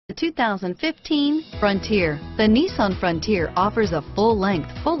The 2015 Frontier. The Nissan Frontier offers a full-length,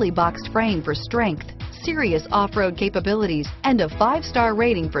 fully boxed frame for strength, serious off-road capabilities, and a 5-star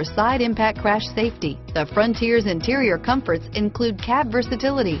rating for side impact crash safety. The Frontier's interior comforts include cab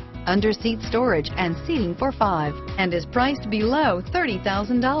versatility, under-seat storage, and seating for 5, and is priced below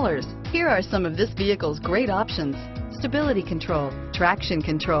 $30,000. Here are some of this vehicle's great options: stability control, traction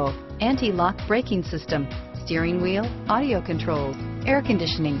control, anti-lock braking system, steering wheel audio controls, air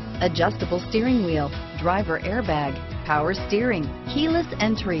conditioning, adjustable steering wheel, driver airbag, power steering, keyless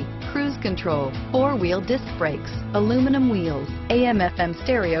entry, cruise control, 4-wheel disc brakes, aluminum wheels, AM/FM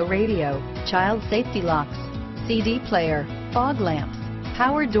stereo radio, child safety locks, CD player, fog lamps,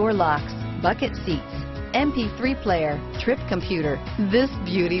 power door locks, bucket seats, MP3 player, trip computer. This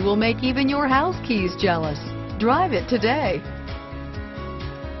beauty will make even your house keys jealous. Drive it today.